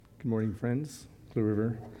Good morning, friends. Blue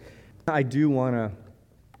River. I do want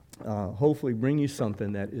to hopefully bring you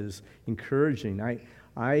something that is encouraging.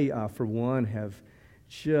 I for one, have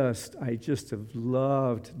just have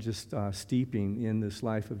loved steeping in this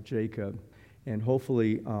life of Jacob, and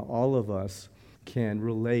hopefully all of us can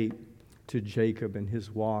relate to Jacob and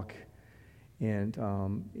his walk, and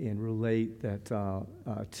relate that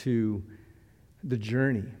to the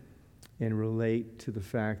journey, and relate to the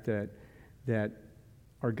fact that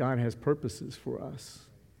our God has purposes for us,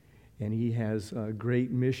 and He has a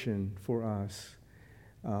great mission for us,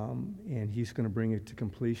 and He's going to bring it to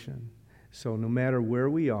completion. So no matter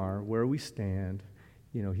where we are, where we stand,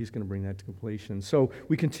 He's going to bring that to completion. So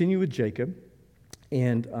we continue with Jacob,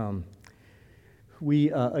 and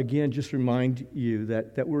we again just remind you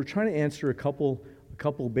that we're trying to answer a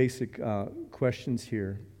couple basic questions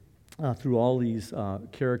here through all these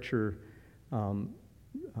character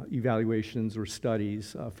evaluations or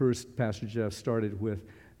studies. First, Pastor Jeff started with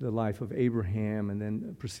the life of Abraham and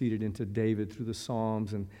then proceeded into David through the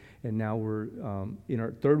Psalms, and now we're in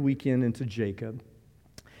our third weekend into Jacob.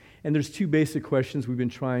 And there's two basic questions we've been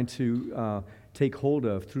trying to take hold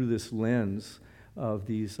of through this lens of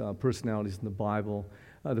these personalities in the Bible.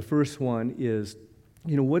 The first one is,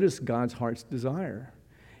 what is God's heart's desire?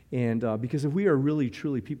 And because if we are really,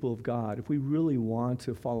 truly people of God, if we really want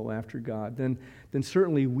to follow after God, then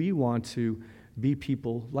certainly we want to be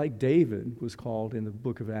people like David was called in the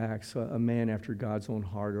book of Acts, a man after God's own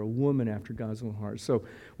heart, or a woman after God's own heart. So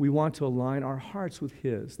we want to align our hearts with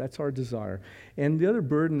His. That's our desire. And the other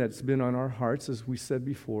burden that's been on our hearts, as we said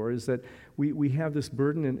before, is that we have this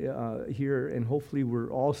burden here, and hopefully we're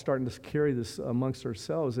all starting to carry this amongst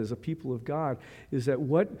ourselves as a people of God, is that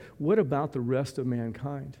what about the rest of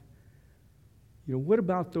mankind? What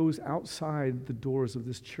about those outside the doors of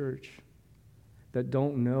this church that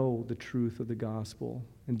don't know the truth of the gospel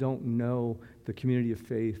and don't know the community of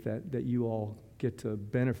faith that you all get to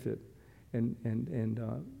benefit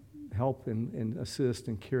and help and assist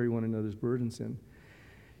and carry one another's burdens in?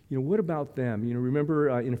 What about them?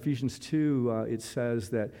 Remember in Ephesians 2, it says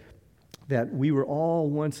that we were all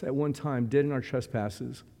once at one time dead in our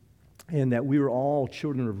trespasses, and that we were all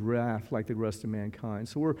children of wrath like the rest of mankind.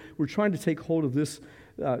 So we're trying to take hold of this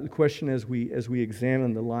question as we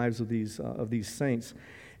examine the lives of these saints.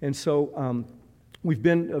 And so we've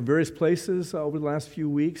been various places over the last few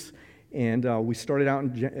weeks, and we started out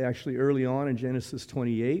actually early on in Genesis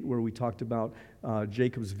 28, where we talked about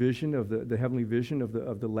Jacob's vision of the heavenly vision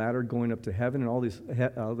of the ladder going up to heaven, and all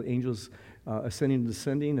the angels ascending and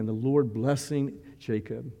descending, and the Lord blessing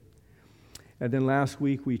Jacob. And then last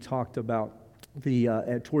week we talked about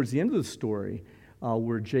towards the end of the story,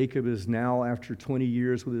 where Jacob is now, after 20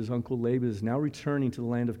 years with his uncle Laban, is now returning to the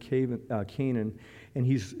land of Canaan, and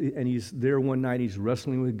he's there one night. He's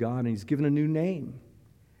wrestling with God, and he's given a new name.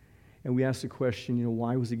 And we asked the question,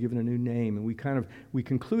 why was he given a new name? And we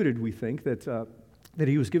concluded, we think, that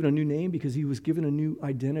he was given a new name because he was given a new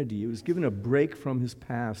identity. He was given a break from his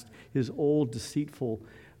past, his old deceitful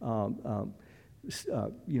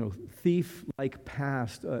thief-like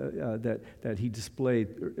past that he displayed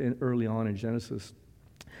early on in Genesis.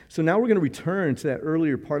 So now we're going to return to that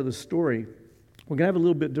earlier part of the story. We're going to have a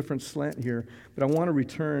little bit different slant here, but I want to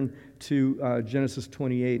return to Genesis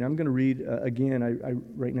 28. I'm going to read again.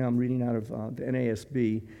 Right now I'm reading out of the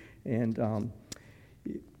NASB, and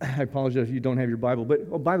I apologize if you don't have your Bible.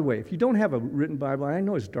 But by the way, if you don't have a written Bible, I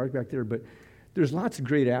know it's dark back there, but there's lots of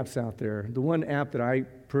great apps out there. The one app that I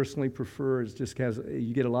personally prefer is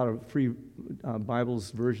you get a lot of free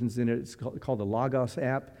Bibles versions in it. It's called the Logos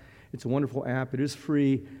app. It's a wonderful app. It is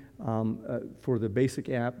free for the basic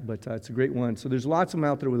app, but it's a great one. So there's lots of them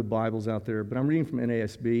out there with the Bibles out there, but I'm reading from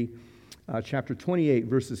NASB, chapter 28,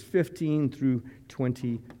 verses 15 through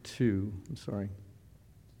 22. I'm sorry.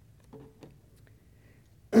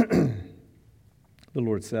 The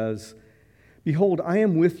Lord says, "Behold, I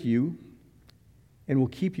am with you, and will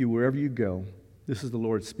keep you wherever you go." This is the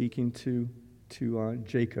Lord speaking to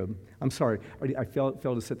Jacob. I'm sorry, I failed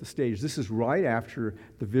to set the stage. This is right after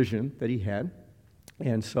the vision that he had.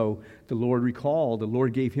 And so the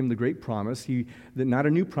Lord gave him the great promise. Not a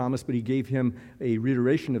new promise, but he gave him a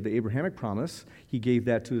reiteration of the Abrahamic promise. He gave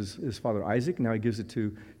that to his father Isaac. Now he gives it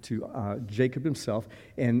to Jacob himself.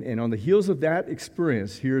 And on the heels of that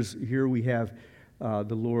experience, here we have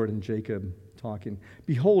the Lord and Jacob talking.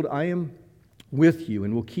 "Behold, I am with you,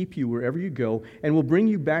 and will keep you wherever you go, and will bring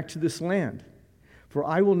you back to this land. For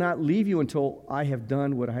I will not leave you until I have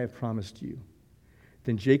done what I have promised you."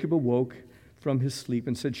 Then Jacob awoke from his sleep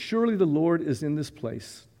and said, "Surely the Lord is in this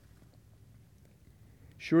place."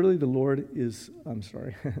 Surely the Lord is,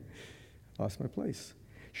 lost my place.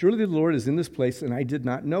 Surely the Lord is in this place, and I did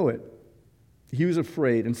not know it. He was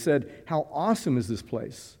afraid and said, how awesome is this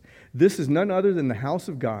place? This is none other than the house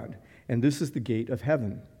of God, and this is the gate of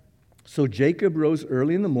heaven. So Jacob rose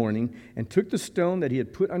early in the morning and took the stone that he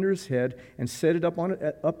had put under his head and set it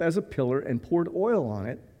up as a pillar and poured oil on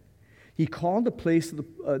it. He called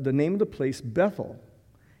the name of the place Bethel.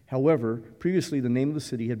 However, previously the name of the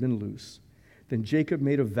city had been Luz. Then Jacob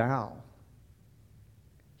made a vow.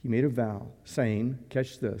 He made a vow, saying,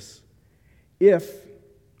 catch this, if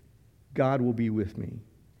God will be with me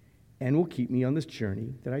and will keep me on this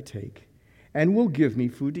journey that I take and will give me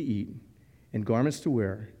food to eat and garments to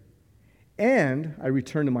wear, and I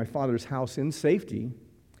return to my father's house in safety,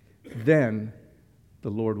 then the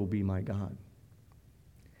Lord will be my God.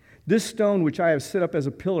 This stone which I have set up as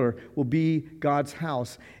a pillar will be God's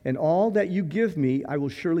house, and all that you give me, I will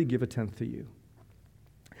surely give a tenth to you.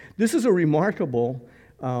 This is a remarkable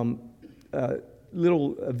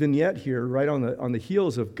little vignette here, right on the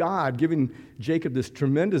heels of God giving Jacob this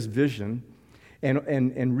tremendous vision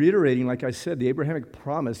and reiterating, like I said, the Abrahamic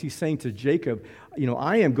promise. He's saying to Jacob,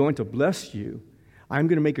 I am going to bless you. I'm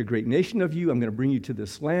going to make a great nation of you. I'm going to bring you to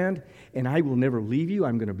this land, and I will never leave you.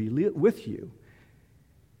 I'm going to be with you.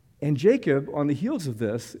 And Jacob, on the heels of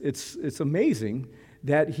this, it's amazing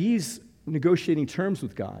that he's negotiating terms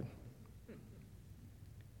with God.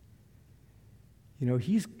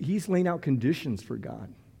 He's laying out conditions for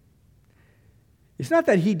God. It's not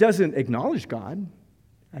that he doesn't acknowledge God.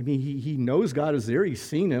 I mean, he knows God is there. He's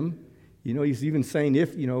seen him. He's even saying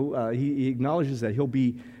he acknowledges that he'll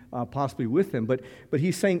be possibly with him. But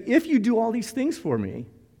he's saying, if you do all these things for me,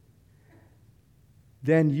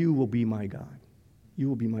 then you will be my God. You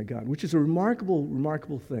will be my God, which is a remarkable,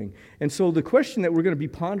 remarkable thing. And so the question that we're going to be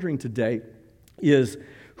pondering today is,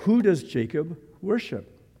 who does Jacob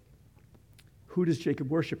worship? Who does Jacob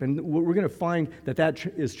worship? And we're going to find that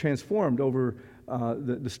is transformed over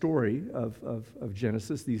the story of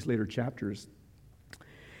Genesis, these later chapters.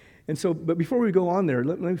 And so, but before we go on there,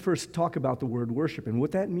 let me first talk about the word worship and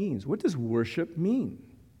what that means. What does worship mean?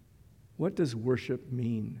 What does worship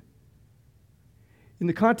mean? In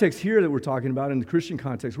the context here that we're talking about, in the Christian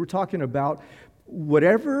context, we're talking about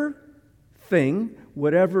whatever thing,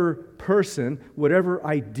 whatever person, whatever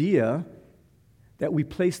idea that we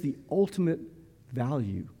place the ultimate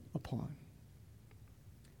value upon.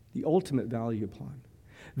 The ultimate value upon.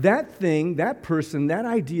 That thing, that person, that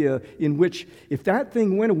idea in which if that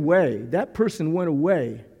thing went away, that person went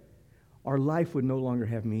away, our life would no longer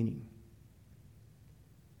have meaning.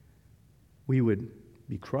 We would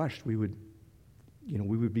be crushed. We would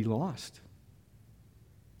be lost.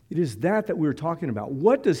 It is that we're talking about.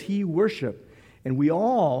 What does he worship? And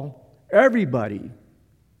everybody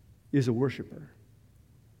is a worshiper.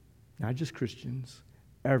 Not just Christians,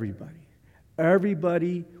 everybody.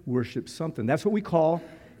 Everybody worships something. That's what we call,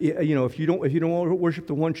 if you don't worship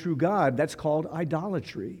the one true God, that's called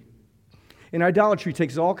idolatry. And idolatry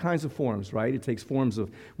takes all kinds of forms, right? It takes forms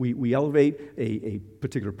of, we elevate a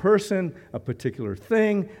particular person, a particular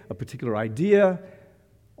thing, a particular idea.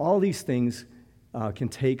 All these things can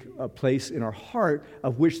take a place in our heart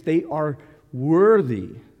of which they are worthy.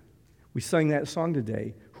 We sang that song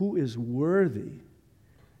today. Who is worthy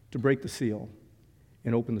to break the seal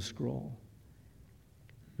and open the scroll?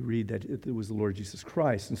 We read that it was the Lord Jesus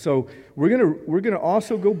Christ. And so we're going to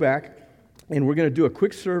also go back and we're going to do a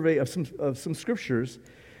quick survey of some scriptures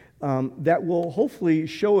that will hopefully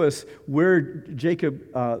show us where Jacob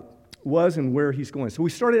was and where he's going. So we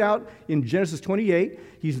started out in Genesis 28.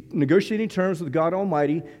 He's negotiating terms with God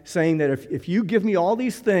Almighty, saying that if you give me all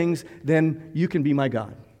these things, then you can be my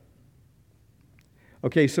God.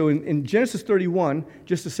 Okay, so in Genesis 31,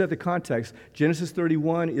 just to set the context, Genesis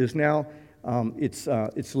 31 is now,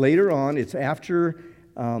 it's later on, it's after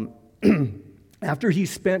after he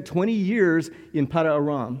spent 20 years in Padan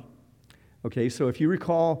Aram. Okay, so if you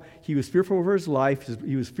recall, he was fearful over his life.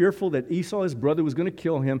 He was fearful that Esau, his brother, was going to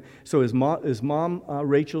kill him. So his mom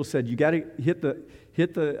Rachel said, "You got to hit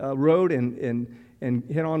the road and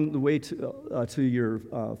head on the way to your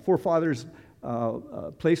forefathers'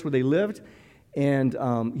 place where they lived." And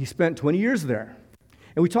he spent 20 years there.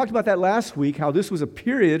 And we talked about that last week, how this was a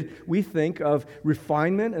period, we think, of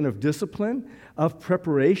refinement and of discipline, of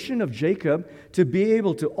preparation of Jacob to be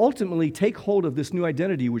able to ultimately take hold of this new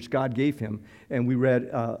identity which God gave him. And we read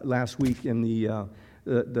last week in the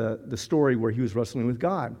story where he was wrestling with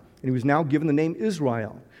God. And he was now given the name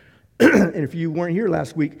Israel. And if you weren't here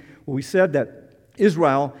last week, well, we said that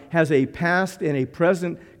Israel has a past and a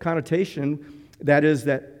present connotation. That is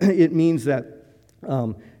that it means that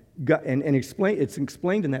God, it's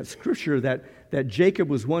explained in that scripture that that Jacob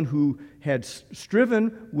was one who had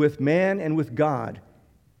striven with man and with God,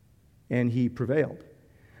 and he prevailed.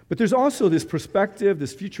 But there's also this perspective,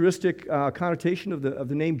 this futuristic connotation of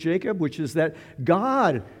the name Jacob, which is that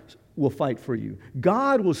God will fight for you.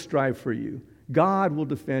 God will strive for you. God will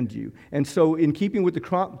defend you. And so in keeping with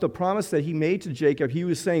the promise that he made to Jacob, he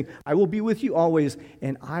was saying, I will be with you always,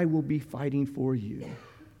 and I will be fighting for you.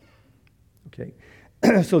 Okay,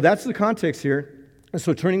 so that's the context here.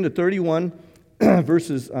 So turning to 31,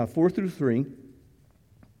 verses 4 through 3,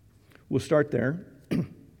 we'll start there.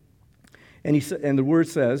 And the word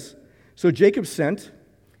says, so Jacob sent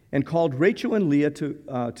and called Rachel and Leah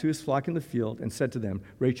to his flock in the field and said to them,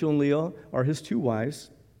 Rachel and Leah are his two wives,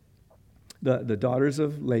 the daughters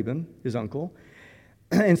of Laban, his uncle,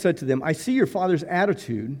 and said to them, I see your father's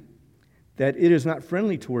attitude, that it is not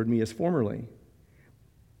friendly toward me as formerly,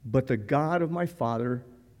 but the God of my father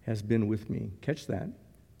has been with me. Catch that.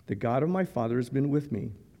 The God of my father has been with me.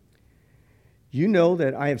 You know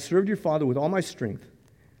that I have served your father with all my strength.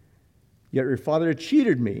 Yet your father had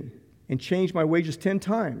cheated me and changed my wages 10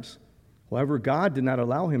 times. However, God did not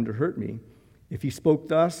allow him to hurt me. If he spoke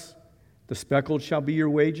thus, the speckled shall be your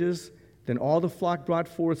wages, then all the flock brought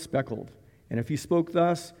forth speckled. And if he spoke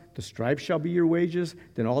thus, the stripes shall be your wages,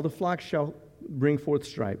 then all the flock shall bring forth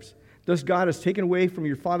stripes. Thus God has taken away from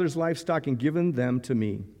your father's livestock and given them to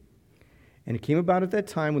me. And it came about at that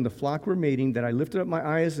time when the flock were mating that I lifted up my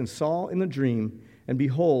eyes and saw in the dream, and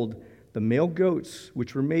behold, the male goats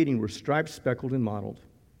which were mating were striped, speckled, and mottled.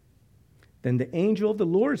 Then the angel of the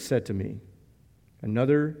Lord said to me,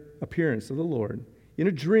 another appearance of the Lord, in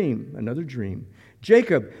a dream, another dream,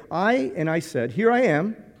 Jacob, I said, here I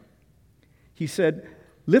am. He said,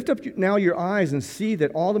 lift up now your eyes and see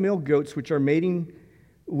that all the male goats which are mating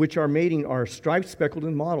are striped, speckled,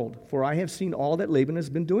 and mottled. For I have seen all that Laban has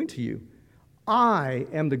been doing to you. I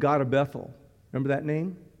am the God of Bethel. Remember that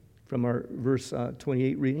name from our verse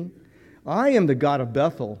 28 reading? I am the God of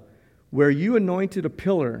Bethel, where you anointed a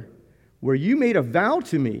pillar, where you made a vow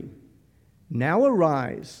to me. Now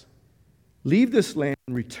arise, leave this land,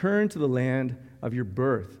 and return to the land of your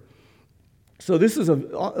birth. So this is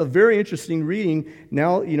a very interesting reading.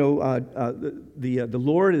 Now, the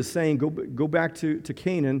Lord is saying, go back to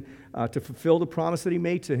Canaan to fulfill the promise that he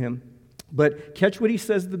made to him. But catch what he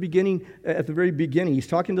says at the very beginning. He's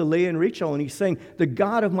talking to Leah and Rachel, and he's saying, the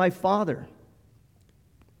God of my father.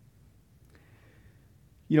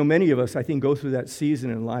 You know, many of us, I think, go through that season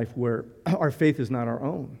in life where our faith is not our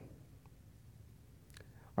own.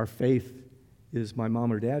 Our faith is my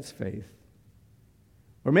mom or dad's faith.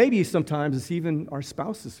 Or maybe sometimes it's even our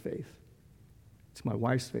spouse's faith. It's my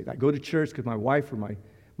wife's faith. I go to church because my wife or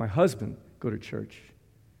my husband go to church.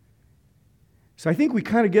 So I think we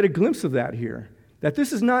kind of get a glimpse of that here, that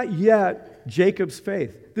this is not yet Jacob's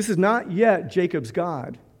faith. This is not yet Jacob's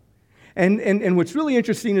God. And what's really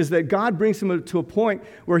interesting is that God brings him to a point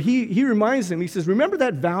where he reminds him, he says, remember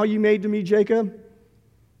that vow you made to me, Jacob?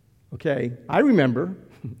 Okay, I remember.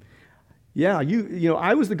 Yeah,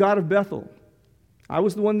 I was the God of Bethel. I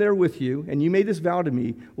was the one there with you, and you made this vow to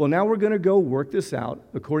me. Well, now we're going to go work this out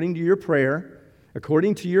according to your prayer,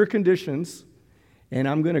 according to your conditions, and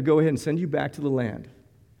I'm going to go ahead and send you back to the land.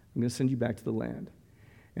 I'm going to send you back to the land.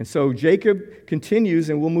 And so Jacob continues,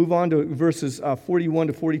 and we'll move on to verses 41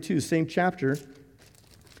 to 42, same chapter,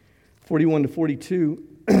 41 to 42.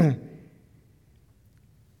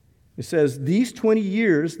 It says, these 20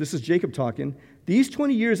 years, this is Jacob talking, these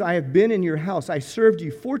 20 years I have been in your house. I served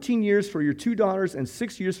you 14 years for your 2 daughters and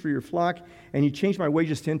 6 years for your flock, and you changed my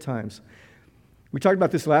wages 10 times. We talked about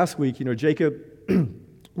this last week. You know, Jacob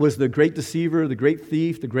was the great deceiver, the great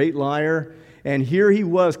thief, the great liar. And here he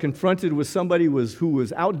was confronted with somebody who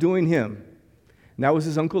was outdoing him. And that was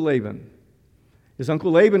his uncle Laban. His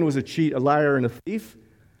uncle Laban was a cheat, a liar, and a thief.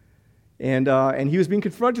 And he was being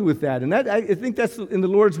confronted with that. And I think that's in the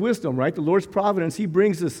Lord's wisdom, right? The Lord's providence. He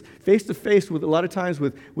brings us face to face with a lot of times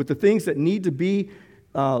with the things that need to be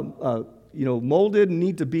molded and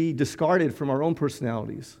need to be discarded from our own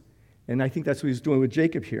personalities. And I think that's what he's doing with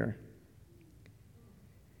Jacob here.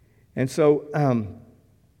 And so, I'm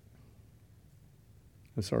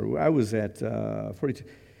sorry, I was at 42.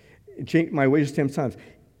 Changed my wages 10 times.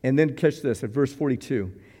 And then catch this at verse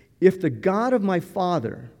 42. If the God of my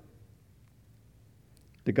father,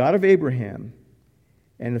 the God of Abraham,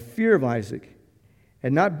 and the fear of Isaac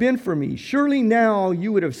had not been for me, surely now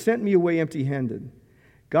you would have sent me away empty-handed.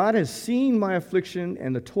 God has seen my affliction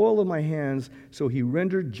and the toil of my hands, so he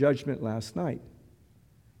rendered judgment last night.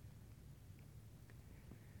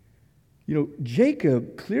 You know,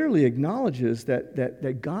 Jacob clearly acknowledges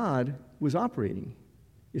that God was operating.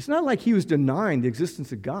 It's not like he was denying the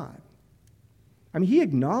existence of God. I mean, he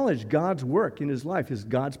acknowledged God's work in his life,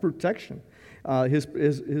 God's protection. And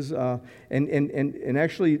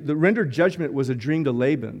actually, the rendered judgment was a dream to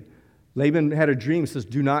Laban. Laban had a dream, says,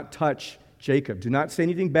 do not touch Jacob. Do not say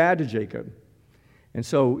anything bad to Jacob. And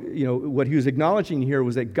so, what he was acknowledging here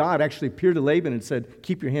was that God actually appeared to Laban and said,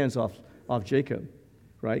 keep your hands off Jacob,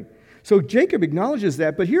 right? So Jacob acknowledges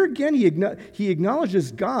that, but here again, he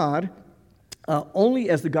acknowledges God only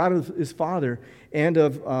as the God of his father and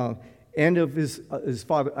of his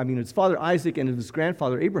father Isaac and of his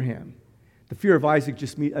grandfather Abraham. The fear of Isaac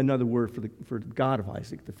just means another word for the God of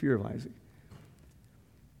Isaac, the fear of Isaac.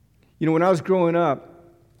 When I was growing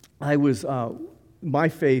up, my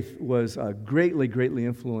faith was greatly, greatly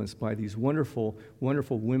influenced by these wonderful,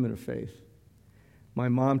 wonderful women of faith. My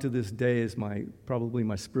mom to this day is probably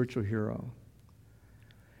my spiritual hero.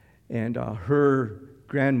 And her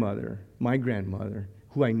grandmother, my grandmother,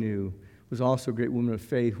 who I knew, was also a great woman of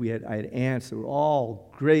faith. I had aunts that were all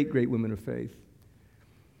great, great women of faith.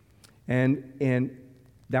 And it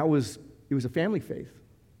was a family faith.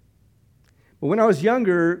 But when I was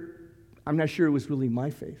younger, I'm not sure it was really my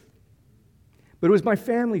faith. But it was my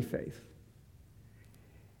family faith.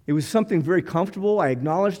 It was something very comfortable. I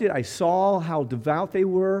acknowledged it. I saw how devout they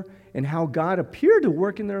were and how God appeared to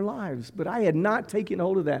work in their lives. But I had not taken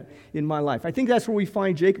hold of that in my life. I think that's where we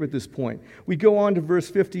find Jacob at this point. We go on to verse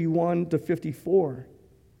 51 to 54.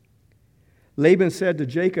 Laban said to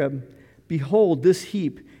Jacob, behold this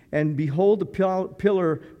heap, and behold the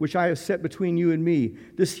pillar which I have set between you and me.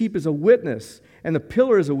 This heap is a witness, and the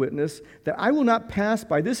pillar is a witness, that I will not pass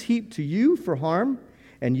by this heap to you for harm,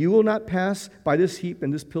 and you will not pass by this heap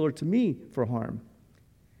and this pillar to me for harm.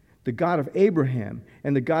 The God of Abraham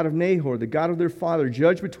and the God of Nahor, the God of their father,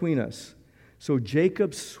 judge between us. So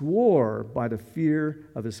Jacob swore by the fear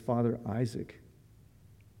of his father Isaac.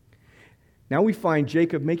 Now we find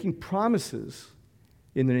Jacob making promises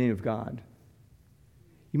in the name of God.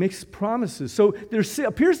 He makes promises. So there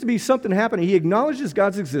appears to be something happening. He acknowledges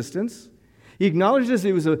God's existence. He acknowledges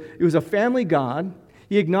it was a family God.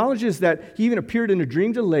 He acknowledges that he even appeared in a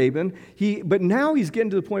dream to Laban. But now he's getting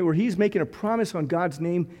to the point where he's making a promise on God's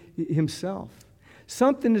name himself.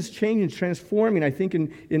 Something is changing, transforming, I think,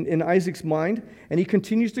 in Isaac's mind. And he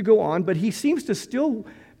continues to go on, but he seems to still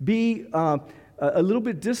be a little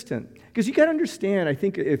bit distant. Because you got to understand, I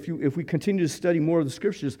think, if we continue to study more of the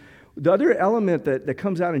scriptures, the other element that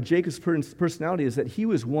comes out in Jacob's personality is that he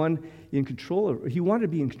was one in control he wanted to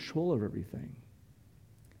be in control of everything.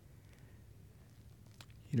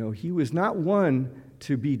 He was not one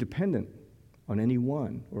to be dependent on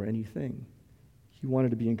anyone or anything. He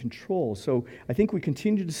wanted to be in control. So I think we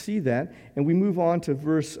continue to see that, and we move on to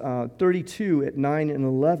verse 32 at 9 and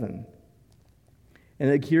 11.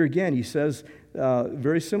 And here again, he says,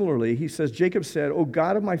 very similarly, he says, Jacob said, O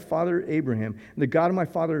God of my father Abraham, and the God of my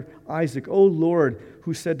father Isaac, O Lord,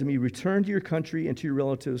 who said to me, return to your country and to your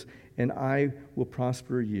relatives, and I will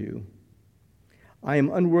prosper you. I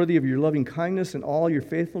am unworthy of your loving kindness and all your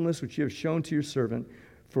faithfulness which you have shown to your servant,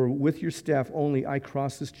 for with your staff only I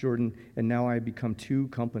crossed this Jordan, and now I have become two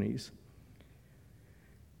companies.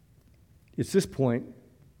 It's this point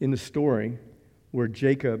in the story where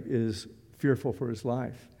Jacob is fearful for his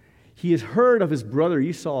life. He has heard of his brother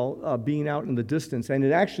Esau being out in the distance, and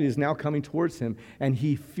it actually is now coming towards him, and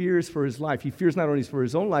he fears for his life. He fears not only for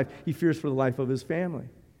his own life, he fears for the life of his family.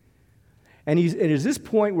 And it is this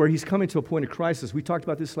point where he's coming to a point of crisis. We talked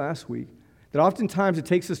about this last week, that oftentimes it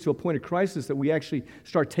takes us to a point of crisis that we actually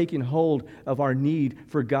start taking hold of our need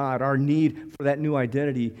for God, our need for that new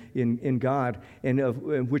identity in God, and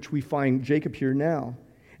in which we find Jacob here now.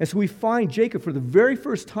 And so we find Jacob for the very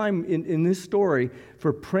first time in this story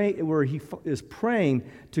where he is praying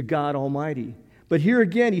to God Almighty. But here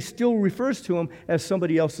again, he still refers to him as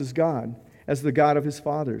somebody else's God, as the God of his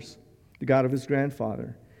fathers, the God of his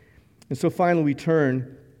grandfather. And so finally we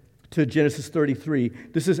turn to Genesis 33.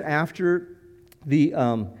 This is after the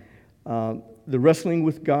wrestling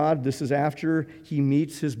with God. This is after he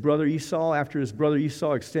meets his brother Esau, after his brother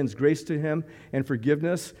Esau extends grace to him and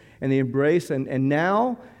forgiveness, and they embrace. And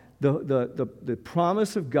now the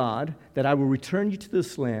promise of God that I will return you to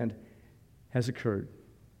this land has occurred.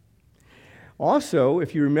 Also,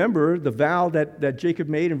 if you remember the vow that Jacob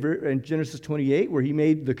made in Genesis 28, where he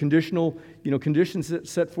made the conditional, conditions that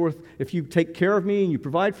set forth, if you take care of me and you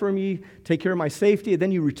provide for me, take care of my safety, and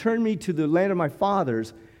then you return me to the land of my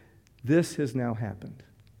fathers, this has now happened.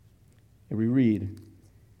 And we read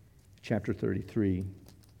chapter 33,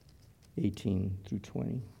 18 through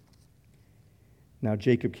 20. Now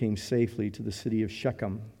Jacob came safely to the city of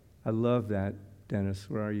Shechem. I love that, Dennis.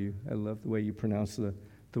 Where are you? I love the way you pronounce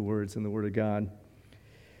the words in the Word of God.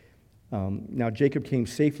 Now Jacob came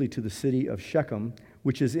safely to the city of Shechem,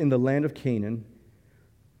 which is in the land of Canaan.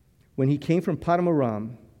 When he came from Paddan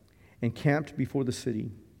Aram and camped before the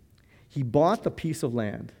city, he bought the piece of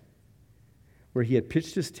land where he had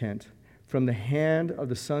pitched his tent from the hand of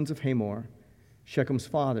the sons of Hamor, Shechem's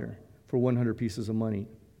father, for 100 pieces of money.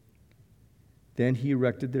 Then he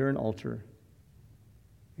erected there an altar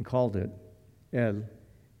and called it El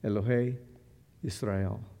Elohe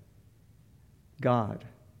Israel, God,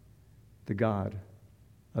 the God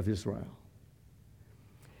of Israel.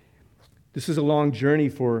 This is a long journey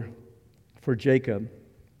for Jacob,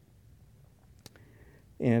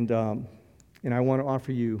 and I want to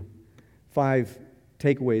offer you 5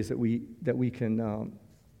 takeaways that we can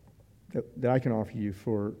that I can offer you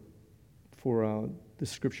for the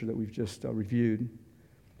scripture that we've just reviewed.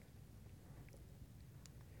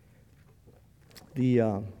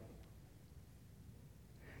 The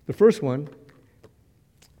first one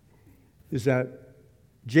is that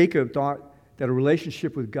Jacob thought that a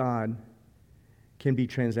relationship with God can be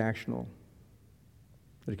transactional.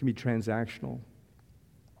 That it can be transactional.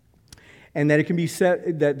 And that it can be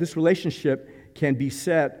set, that this relationship can be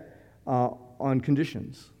set on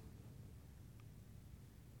conditions.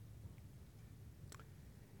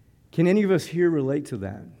 Can any of us here relate to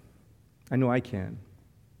that? I know I can.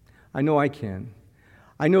 I know I can.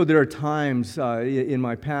 I know there are times in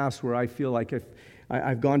my past where I feel like if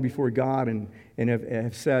I've gone before God and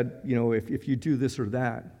have said, if you do this or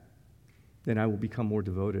that, then I will become more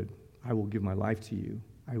devoted. I will give my life to you.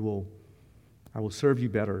 I will serve you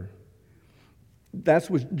better. That's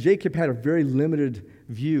what Jacob had, a very limited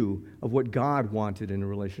view of what God wanted in a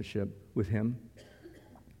relationship with him.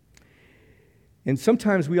 And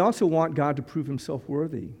sometimes we also want God to prove himself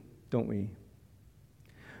worthy, don't we?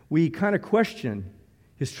 We kind of question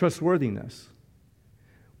his trustworthiness.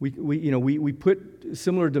 We put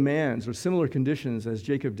similar demands or similar conditions as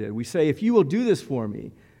Jacob did. We say, if you will do this for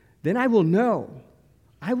me, then I will know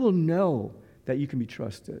that you can be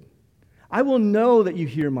trusted. I will know that you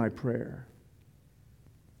hear my prayer.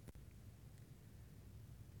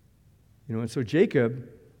 And so Jacob,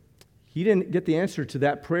 he didn't get the answer to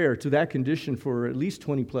that prayer, to that condition for at least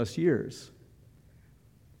 20 plus years.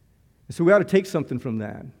 And so we ought to take something from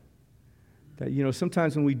that. That,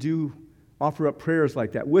 sometimes when we do offer up prayers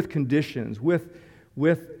like that, with conditions, with a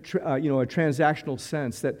transactional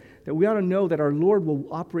sense, that we ought to know that our Lord will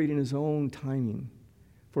operate in his own timing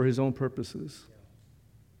for his own purposes.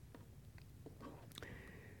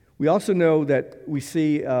 We also know that we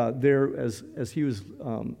see there as he was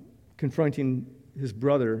confronting his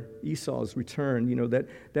brother Esau's return,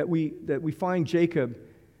 that we find Jacob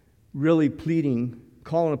really pleading,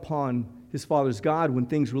 calling upon his father's God when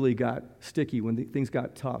things really got sticky, when things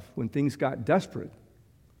got tough, when things got desperate.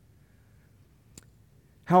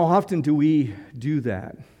 How often do we do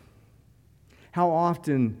that? How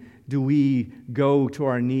often do we go to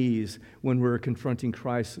our knees when we're confronting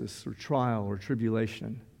crisis or trial or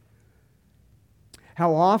tribulation?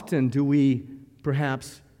 How often do we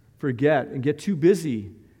perhaps forget and get too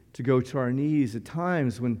busy to go to our knees at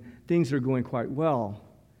times when things are going quite well,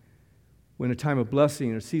 when a time of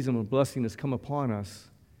blessing or season of blessing has come upon us?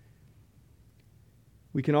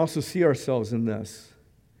 We can also see ourselves in this.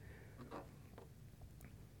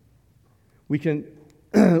 We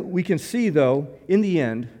can see, though, in the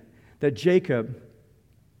end, that Jacob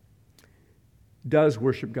does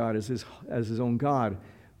worship God as his own God.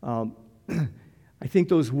 I think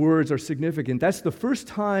those words are significant. That's the first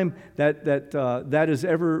time that is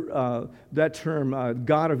ever that term,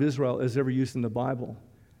 God of Israel, is ever used in the Bible.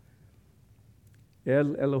 El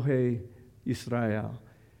Elohe Israel,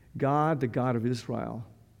 God, the God of Israel.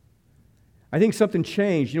 I think something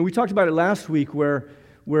changed. We talked about it last week where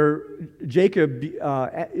Jacob,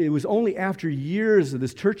 it was only after years of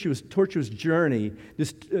this tortuous journey,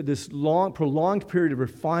 this long, prolonged period of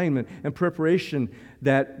refinement and preparation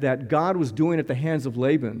that God was doing at the hands of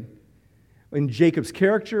Laban. In Jacob's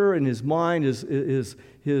character, in his mind, his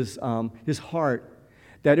heart,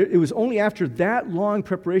 that it was only after that long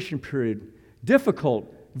preparation period,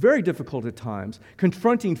 difficult, very difficult at times,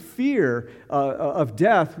 confronting fear of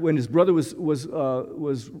death when his brother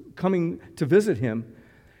was coming to visit him,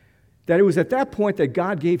 that it was at that point that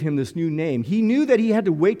God gave him this new name. He knew that he had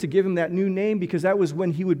to wait to give him that new name because that was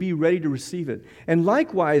when he would be ready to receive it. And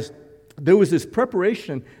likewise, there was this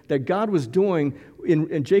preparation that God was doing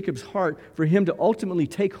in Jacob's heart for him to ultimately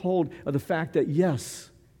take hold of the fact that, yes,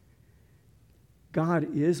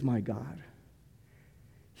 God is my God.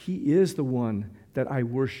 He is the one that I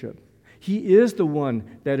worship. He is the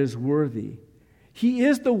one that is worthy. He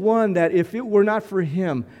is the one that if it were not for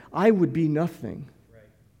him, I would be nothing.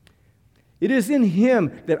 It is in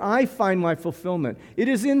Him that I find my fulfillment. It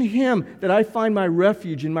is in Him that I find my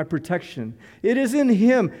refuge and my protection. It is in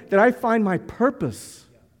Him that I find my purpose.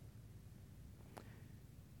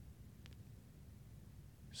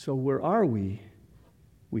 So where are we?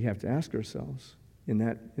 We have to ask ourselves in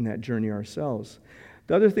that journey ourselves.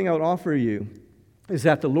 The other thing I would offer you is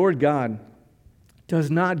that the Lord God does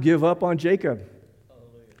not give up on Jacob.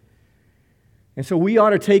 And so we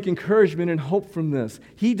ought to take encouragement and hope from this.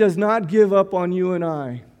 He does not give up on you and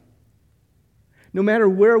I. No matter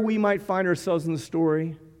where we might find ourselves in the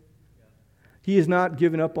story, He has not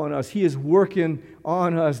given up on us. He is working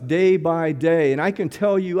on us day by day. And I can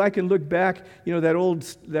tell you, I can look back, that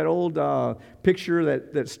old picture,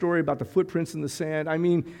 that story about the footprints in the sand. I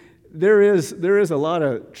mean, there is a lot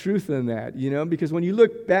of truth in that, because when you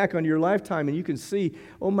look back on your lifetime and you can see,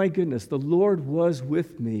 oh my goodness, the Lord was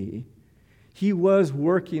with me. He was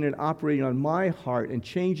working and operating on my heart and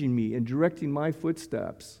changing me and directing my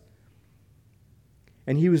footsteps.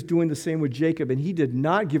 And He was doing the same with Jacob, and He did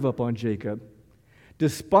not give up on Jacob,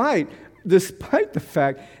 despite the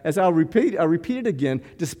fact, as I'll repeat it again,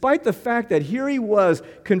 despite the fact that here he was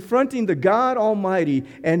confronting the God Almighty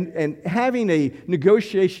and having a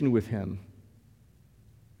negotiation with Him.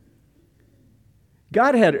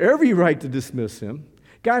 God had every right to dismiss him.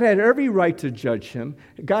 God had every right to judge him.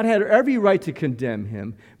 God had every right to condemn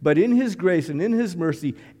him. But in His grace and in His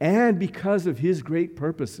mercy, and because of His great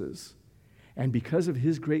purposes, and because of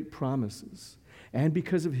His great promises, and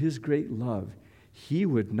because of His great love, He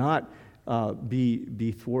would not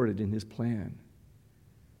be thwarted in His plan.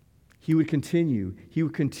 He would continue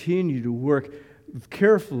to work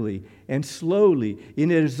carefully and slowly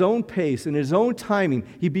in His own pace, in His own timing.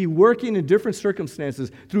 He'd be working in different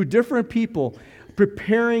circumstances through different people,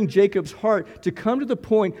 preparing Jacob's heart to come to the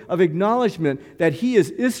point of acknowledgement that he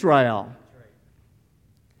is Israel.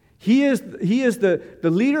 He is the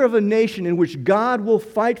leader of a nation in which God will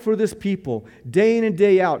fight for this people day in and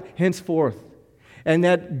day out henceforth. And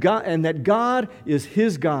that God is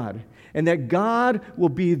His God. And that God will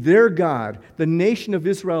be their God, the nation of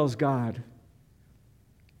Israel's God.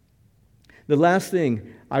 The last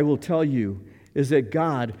thing I will tell you is that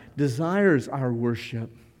God desires our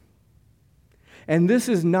worship. And this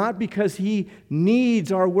is not because He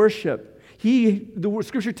needs our worship. The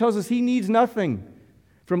Scripture tells us He needs nothing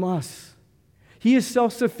from us. He is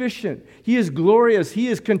self-sufficient. He is glorious. He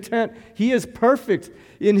is content. He is perfect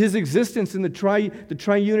in His existence in the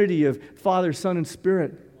triunity of Father, Son, and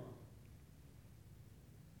Spirit.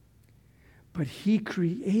 But He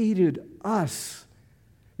created us.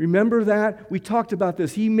 Remember that? We talked about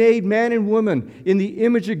this. He made man and woman in the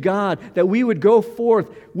image of God, that we would go forth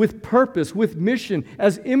with purpose, with mission,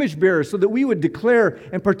 as image bearers, so that we would declare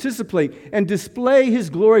and participate and display His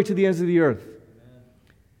glory to the ends of the earth.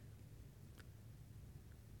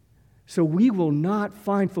 So we will not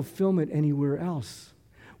find fulfillment anywhere else.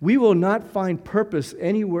 We will not find purpose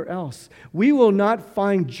anywhere else. We will not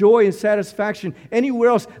find joy and satisfaction anywhere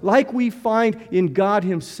else like we find in God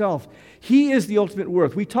Himself. He is the ultimate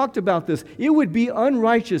worth. We talked about this. It would be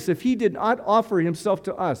unrighteous if He did not offer Himself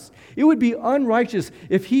to us. It would be unrighteous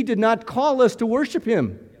if He did not call us to worship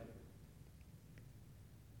Him.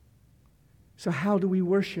 So how do we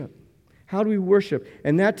worship? How do we worship?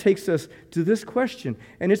 And that takes us to this question,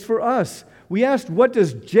 and it's for us. We asked, what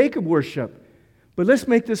does Jacob worship? But let's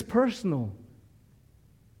make this personal.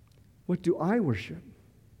 What do I worship?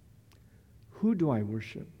 Who do I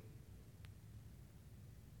worship?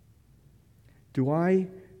 Do I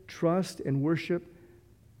trust and worship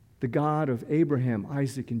the God of Abraham,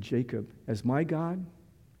 Isaac, and Jacob as my God?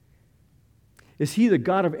 Is He the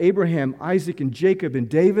God of Abraham, Isaac, and Jacob, and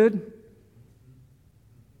David?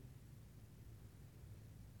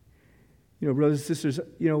 Brothers and sisters,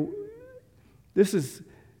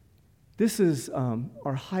 this is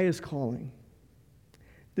our highest calling.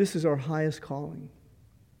 This is our highest calling.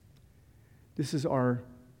 This is our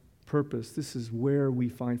purpose. This is where we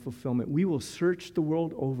find fulfillment. We will search the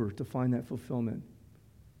world over to find that fulfillment.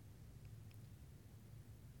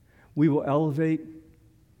 We will elevate,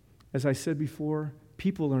 as I said before,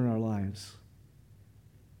 people in our lives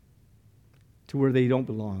to where they don't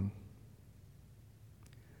belong.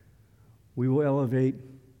 We will elevate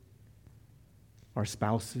our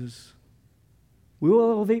spouses. We will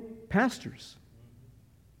elevate pastors.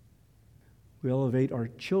 We will elevate our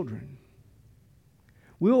children.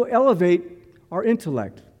 We will elevate our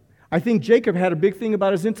intellect. I think Jacob had a big thing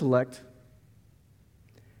about his intellect.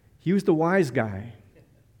 He was the wise guy.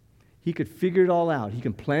 He could figure it all out. He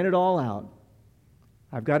can plan it all out.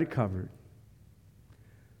 I've got it covered.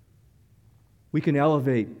 We can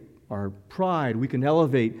elevate our pride. We can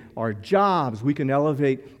elevate our jobs. We can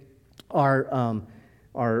elevate our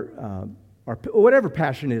whatever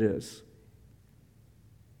passion it is.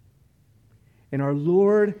 And our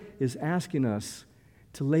Lord is asking us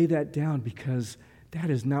to lay that down because that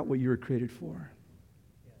is not what you were created for.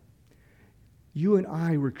 You and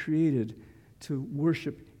I were created to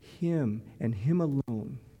worship Him and Him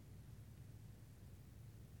alone.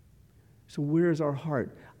 So where is our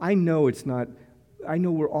heart? I know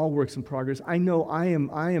we're all works in progress. I know I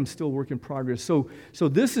am still work in progress. So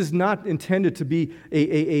this is not intended to be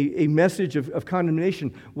a message of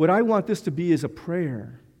condemnation. What I want this to be is a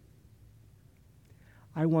prayer.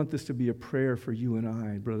 I want this to be a prayer for you and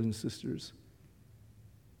I, brothers and sisters.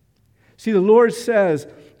 See, the Lord says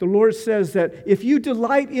that if you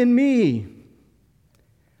delight in me,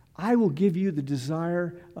 I will give you the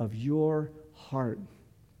desire of your heart.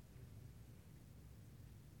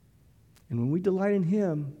 And when we delight in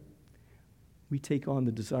Him, we take on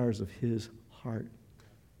the desires of His heart.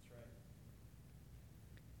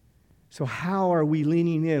 So how are we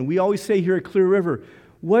leaning in? We always say here at Clear River,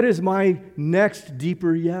 what is my next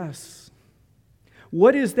deeper yes?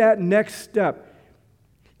 What is that next step?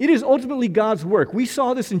 It is ultimately God's work. We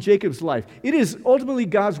saw this in Jacob's life. It is ultimately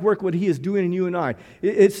God's work, what He is doing in you and I.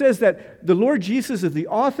 It says that the Lord Jesus is the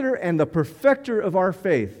author and the perfecter of our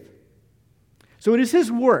faith. So it is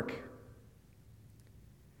His work.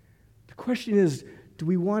 The question is, do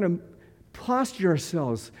we want to posture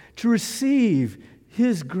ourselves to receive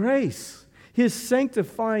His grace, His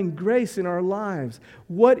sanctifying grace in our lives?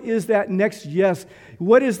 What is that next yes?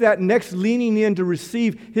 What is that next leaning in to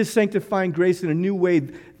receive His sanctifying grace in a new way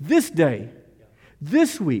this day,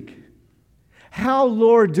 this week? How,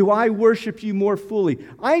 Lord, do I worship you more fully?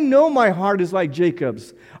 I know my heart is like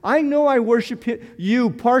Jacob's. I know I worship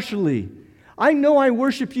you partially. I know I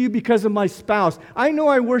worship you because of my spouse. I know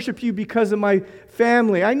I worship you because of my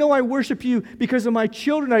family. I know I worship you because of my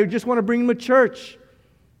children. I just want to bring them to church.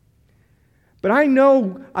 But I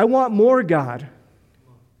know I want more, God.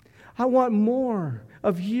 I want more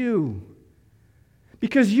of you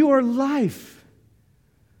because you are life.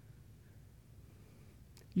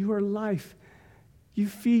 You are life. You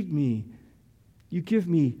feed me. You give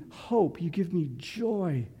me hope. You give me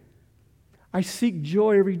joy. I seek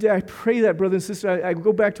joy every day. I pray that, brother and sister. I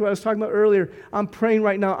go back to what I was talking about earlier. I'm praying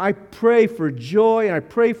right now. I pray for joy and I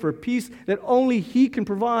pray for peace that only He can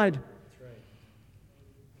provide. That's right.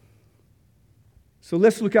 So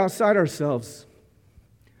let's look outside ourselves.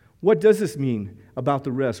 What does this mean about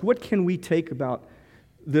the rest? What can we take about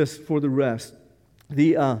this for the rest?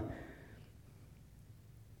 We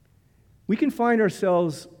can find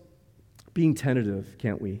ourselves being tentative,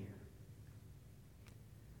 can't we?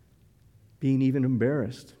 Being even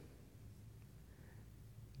embarrassed.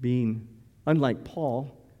 Being, unlike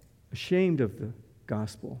Paul, ashamed of the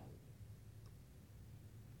gospel.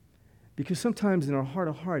 Because sometimes in our heart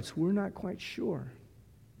of hearts, we're not quite sure.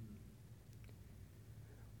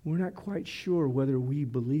 We're not quite sure whether we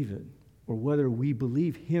believe it or whether we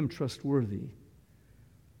believe Him trustworthy.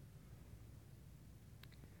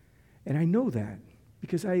 And I know that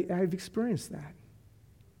because I've experienced that.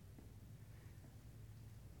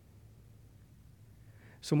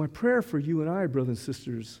 So my prayer for you and I, brothers and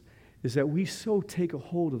sisters, is that we so take a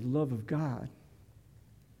hold of the love of God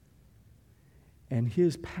and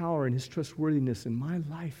His power and His trustworthiness in my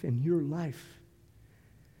life and your life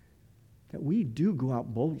that we do go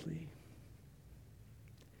out boldly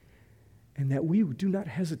and that we do not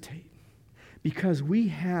hesitate because we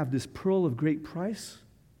have this pearl of great price.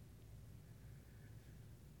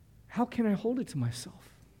 How can I hold it to myself?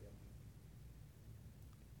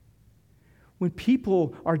 When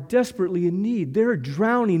people are desperately in need, they're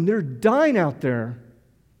drowning, they're dying out there,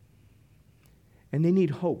 and they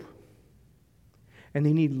need hope, and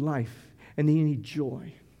they need life, and they need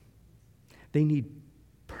joy. They need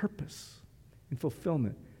purpose and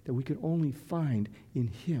fulfillment that we can only find in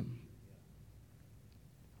Him.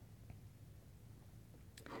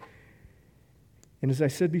 And as I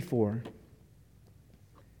said before,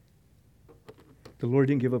 the Lord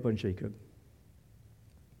didn't give up on Jacob.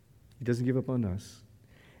 He doesn't give up on us.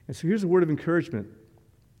 And so here's a word of encouragement.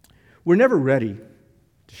 We're never ready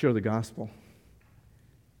to share the gospel.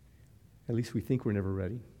 At least we think we're never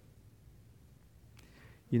ready.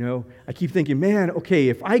 You know, I keep thinking, man, okay,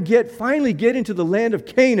 if I finally get into the land of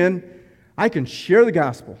Canaan, I can share the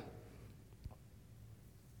gospel.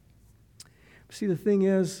 See, the thing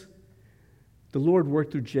is, the Lord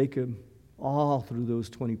worked through Jacob all through those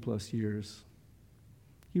 20 plus years.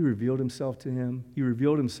 He revealed Himself to him. He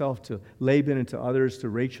revealed Himself to Laban and to others, to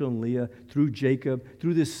Rachel and Leah, through Jacob,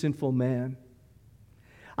 through this sinful man.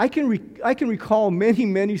 I can recall many,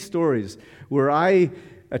 many stories where I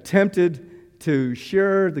attempted to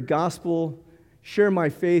share the gospel, share my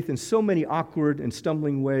faith in so many awkward and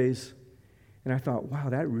stumbling ways. And I thought, wow,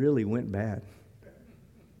 that really went bad.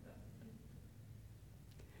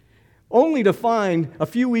 Only to find a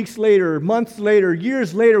few weeks later, months later,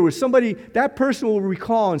 years later, where that person will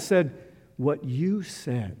recall and said, what you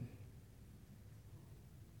said,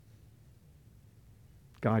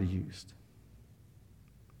 God used.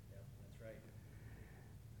 That's right.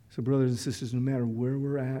 So brothers and sisters, no matter where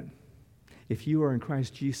we're at, if you are in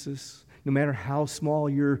Christ Jesus, no matter how small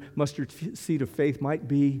your mustard seed of faith might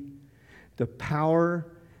be, the power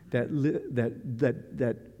that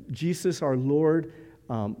Jesus, our Lord,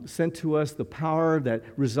 sent to us, the power that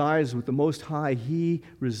resides with the Most High, He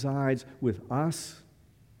resides with us,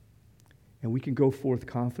 and we can go forth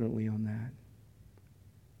confidently on that.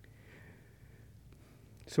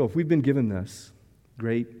 So if we've been given this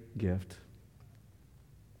great gift,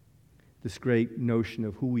 this great notion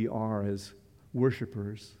of who we are as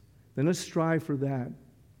worshipers, then let's strive for that in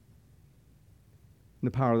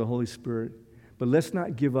the power of the Holy Spirit. But let's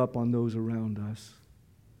not give up on those around us.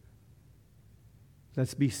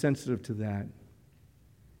 Let's be sensitive to that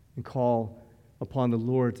and call upon the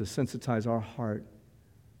Lord to sensitize our heart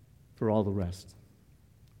for all the rest.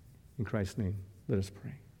 In Christ's name, let us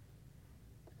pray.